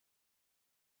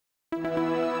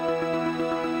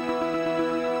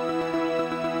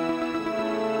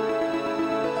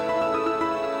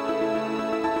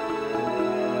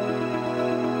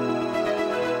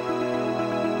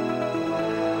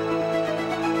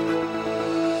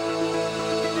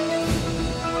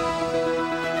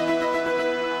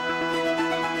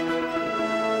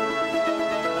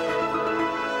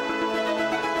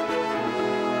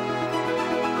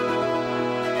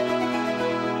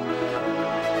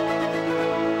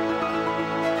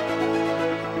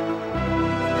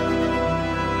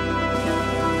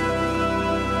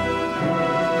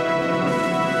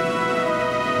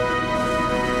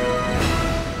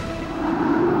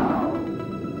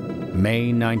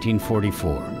May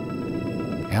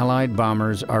 1944. Allied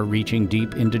bombers are reaching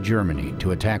deep into Germany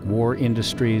to attack war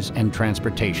industries and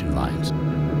transportation lines.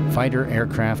 Fighter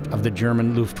aircraft of the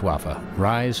German Luftwaffe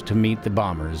rise to meet the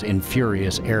bombers in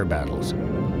furious air battles.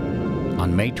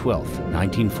 On May 12,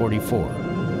 1944,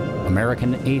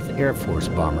 American 8th Air Force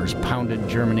bombers pounded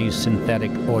Germany's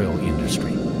synthetic oil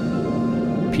industry.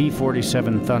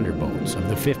 P-47 Thunderbolts of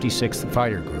the 56th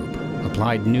Fighter Group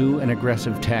applied new and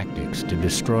aggressive tactics to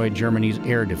destroy Germany's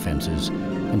air defenses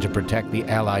and to protect the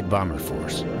Allied bomber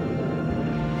force.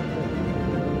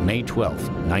 May 12,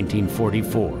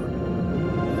 1944,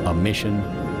 a mission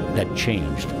that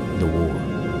changed the war.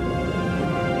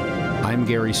 I'm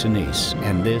Gary Sinise,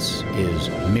 and this is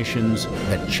Missions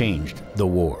That Changed the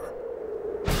War.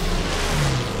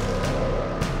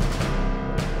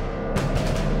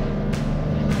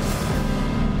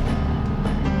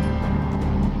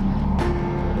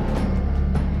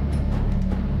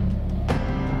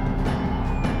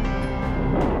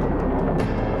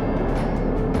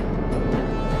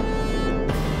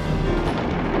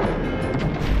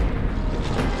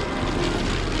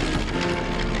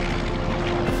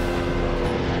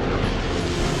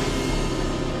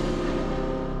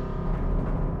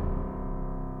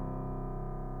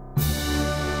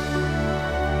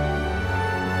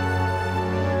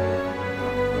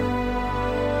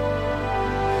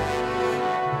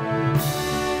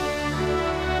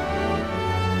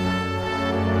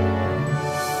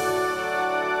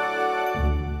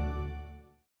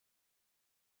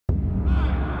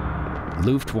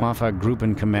 Luftwaffe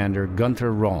Gruppen Commander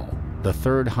Gunther Rall, the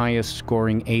third highest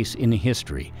scoring ace in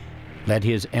history, led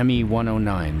his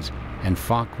Me-109s and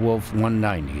Focke-Wulf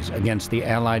 190s against the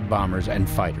Allied bombers and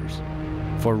fighters.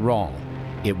 For Rall,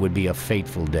 it would be a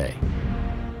fateful day.